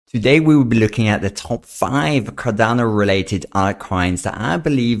Today we will be looking at the top 5 Cardano related altcoins that I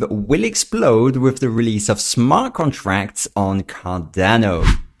believe will explode with the release of smart contracts on Cardano.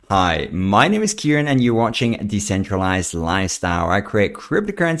 Hi, my name is Kieran and you're watching Decentralized Lifestyle. I create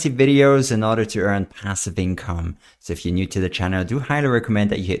cryptocurrency videos in order to earn passive income. So if you're new to the channel, I do highly recommend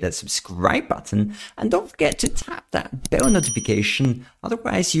that you hit that subscribe button and don't forget to tap that bell notification.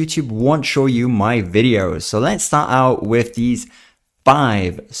 Otherwise YouTube won't show you my videos. So let's start out with these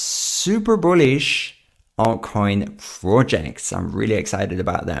 5 super bullish altcoin projects. I'm really excited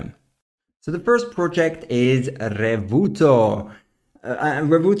about them. So the first project is Revuto.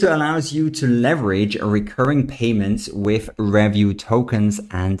 Revuto allows you to leverage recurring payments with Revue tokens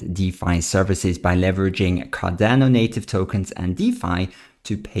and DeFi services by leveraging Cardano native tokens and DeFi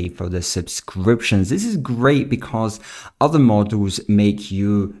to pay for the subscriptions. This is great because other models make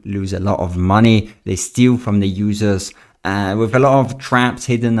you lose a lot of money. They steal from the users. With a lot of traps,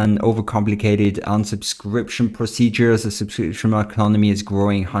 hidden and overcomplicated unsubscription procedures, the subscription economy is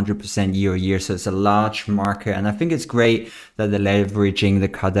growing 100% year on year. So it's a large market. And I think it's great that they're leveraging the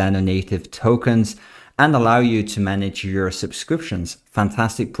Cardano native tokens and allow you to manage your subscriptions.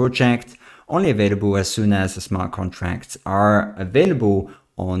 Fantastic project, only available as soon as the smart contracts are available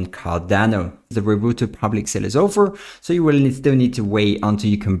on Cardano. The Revuto public sale is over, so you will still need to wait until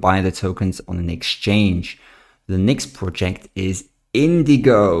you can buy the tokens on an exchange. The next project is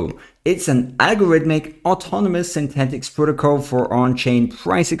Indigo. It's an algorithmic autonomous synthetics protocol for on-chain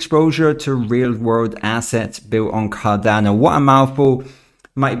price exposure to real-world assets built on Cardano. What a mouthful.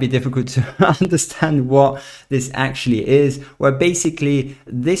 Might be difficult to understand what this actually is. Well, basically,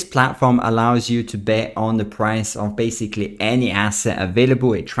 this platform allows you to bet on the price of basically any asset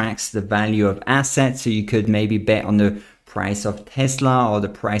available. It tracks the value of assets, so you could maybe bet on the price of Tesla or the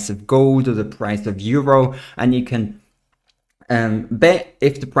price of gold or the price of euro, and you can bet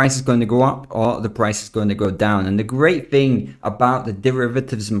if the price is going to go up or the price is going to go down. And the great thing about the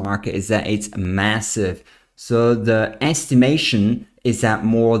derivatives market is that it's massive. So the estimation is at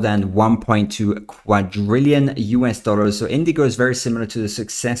more than 1.2 quadrillion US dollars. So Indigo is very similar to the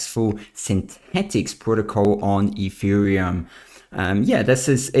successful Synthetix protocol on Ethereum.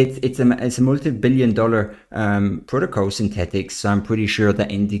 It's a multi-billion-dollar protocol, Synthetix. So I'm pretty sure that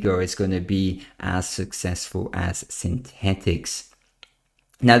Indigo is going to be as successful as Synthetix.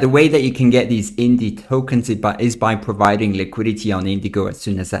 Now, the way that you can get these Indy tokens is by providing liquidity on Indigo as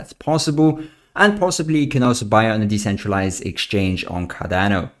soon as that's possible. And possibly you can also buy it on a decentralized exchange on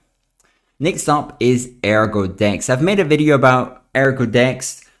Cardano. Next up is ErgoDex. I've made a video about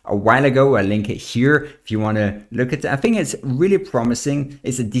ErgoDex a while ago. I'll link it here if you want to look at it. I think it's really promising.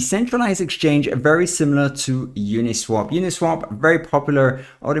 It's a decentralized exchange, very similar to Uniswap. Uniswap, very popular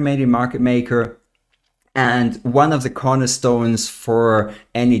automated market maker and one of the cornerstones for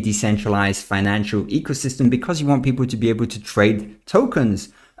any decentralized financial ecosystem, because you want people to be able to trade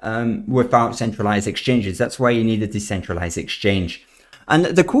tokens without centralized exchanges. That's why you need a decentralized exchange. And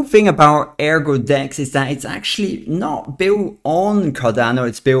the cool thing about ErgoDex is that it's actually not built on Cardano,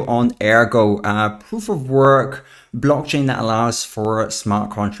 it's built on Ergo, a proof of work blockchain that allows for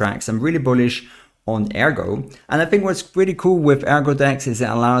smart contracts. I'm really bullish on Ergo. And I think what's pretty cool with ErgoDex is it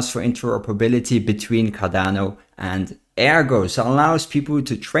allows for interoperability between Cardano and Ergo. So it allows people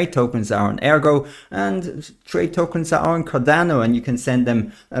to trade tokens that are on Ergo and trade tokens that are on Cardano, and you can send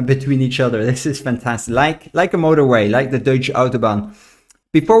them between each other. This is fantastic. Like a motorway, like the Deutsche Autobahn.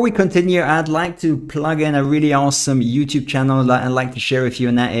 Before we continue, I'd like to plug in a really awesome YouTube channel that I'd like to share with you,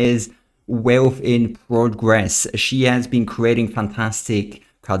 and that is Wealth in Progress. She has been creating fantastic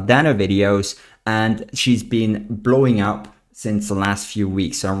Cardano videos, and she's been blowing up since the last few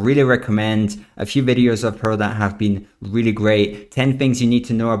weeks. So I really recommend a few videos of her that have been really great. 10 things you need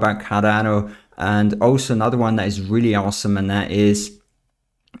to know about Cardano, and also another one that is really awesome, and that is,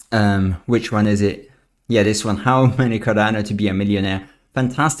 which one is it? Yeah, this one, How Many Cardano to Be a Millionaire.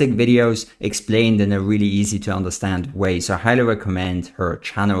 Fantastic videos explained in a really easy to understand way. So I highly recommend her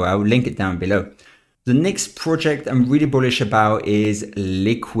channel. I'll link it down below. The next project I'm really bullish about is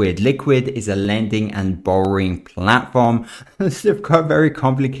Liquid. Liquid is a lending and borrowing platform. They've got a very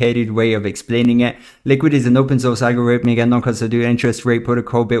complicated way of explaining it. Liquid is an open source algorithmic and non-custodial interest rate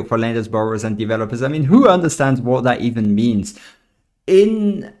protocol built for lenders, borrowers, and developers. I mean, who understands what that even means?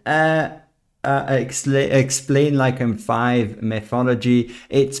 Explain like in 5 methodology,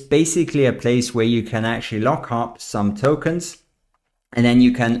 it's basically a place where you can actually lock up some tokens and then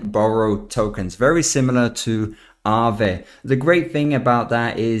you can borrow tokens, very similar to Aave. The great thing about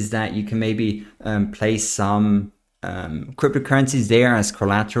that is that you can maybe place some cryptocurrencies there as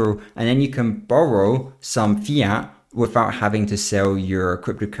collateral, and then you can borrow some fiat without having to sell your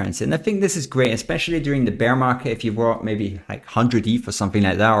cryptocurrency. And I think this is great, especially during the bear market. If you bought maybe like 100 ETH or something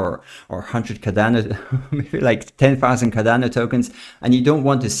like that, or 100 Cardano, maybe like 10,000 Cardano tokens, and you don't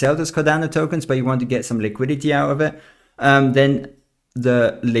want to sell those Cardano tokens, but you want to get some liquidity out of it, then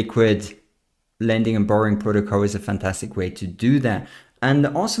the Liquid lending and borrowing protocol is a fantastic way to do that. And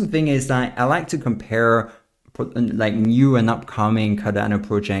the awesome thing is that I like to compare like new and upcoming Cardano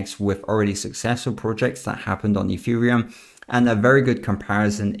projects with already successful projects that happened on Ethereum. And a very good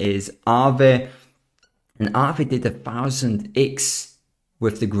comparison is Aave. And Aave did 1000x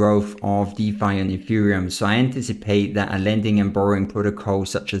with the growth of DeFi on Ethereum. So I anticipate that a lending and borrowing protocol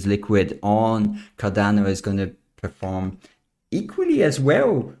such as Liquid on Cardano is going to perform equally as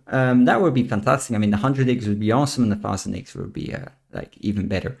well. That would be fantastic. I mean, the 100x would be awesome, and the 1000x would be like even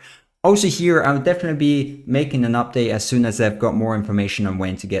better. Also here, I would definitely be making an update as soon as I've got more information on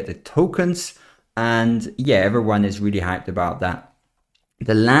when to get the tokens. And yeah, everyone is really hyped about that.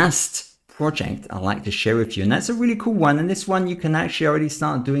 The last project I'd like to share with you, and that's a really cool one. And this one, you can actually already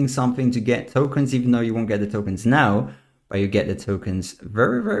start doing something to get tokens, even though you won't get the tokens now, but you get the tokens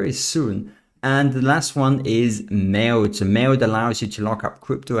very, very soon. And the last one is Meld. So Meld allows you to lock up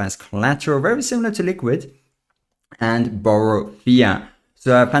crypto as collateral, very similar to Liquid, and borrow fiat.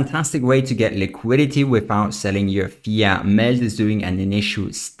 So a fantastic way to get liquidity without selling your fiat. Meld is doing an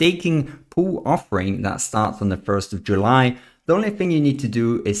initial staking pool offering that starts on the 1st of July. The only thing you need to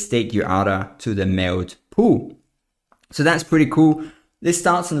do is stake your ADA to the Meld pool. So that's pretty cool. This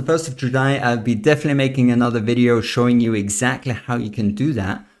starts on the 1st of July. I'll be definitely making another video showing you exactly how you can do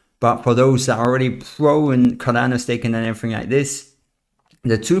that. But for those that are already pro in Cardano staking and everything like this,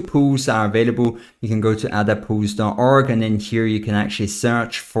 the two pools are available. You can go to adapools.org, and then here you can actually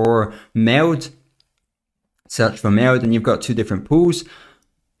search for Meld. And you've got two different pools.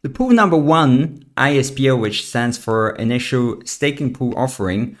 The pool number one, ISPO, which stands for Initial Staking Pool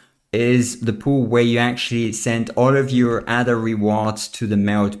Offering, is the pool where you actually send all of your ADA rewards to the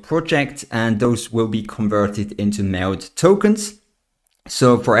Meld project, and those will be converted into Meld tokens.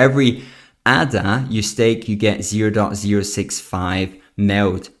 So for every ADA you stake, you get 0.065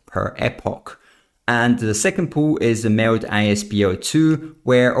 Meld per epoch. And the second pool is the Meld ISPO2,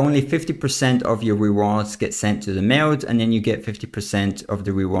 where only 50% of your rewards get sent to the Meld, and then you get 50% of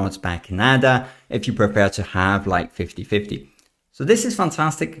the rewards back in ADA if you prefer to have like 50-50. So this is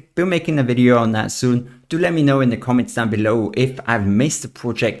fantastic. Be making a video on that soon. Do let me know in the comments down below if I've missed a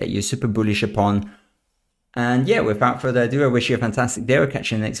project that you're super bullish upon. And yeah, without further ado, I wish you a fantastic day. I'll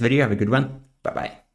catch you in the next video. Have a good one. Bye-bye.